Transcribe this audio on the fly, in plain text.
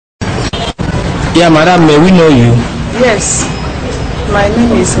Yeah, madam, may we know you? Yes. My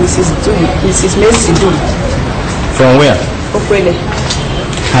name is Mrs. Duru. From where? Okwele.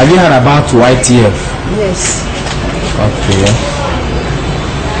 Have you heard about YTF? Yes. Okay.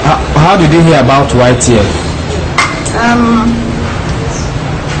 How did you hear about YTF?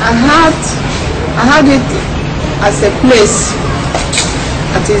 I had it as a place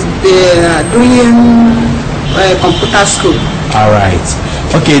that is doing computer school. All right.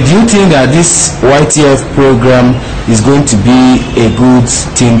 Okay, do you think that this YTF program is going to be a good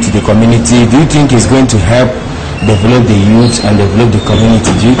thing to the community? Do you think it's going to help develop the youth and develop the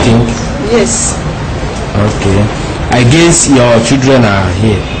community? Do you think? Yes. Okay. I guess your children are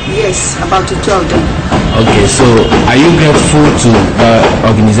here. Yes, about 2 of them. Okay, so are you grateful to the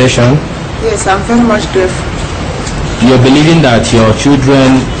organization? Yes, I'm very much grateful. You're believing that your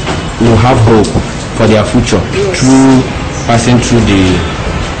children will have hope for their future, yes, through passing through the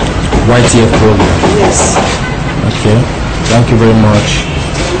YTF program? Yes. Okay, thank you very much.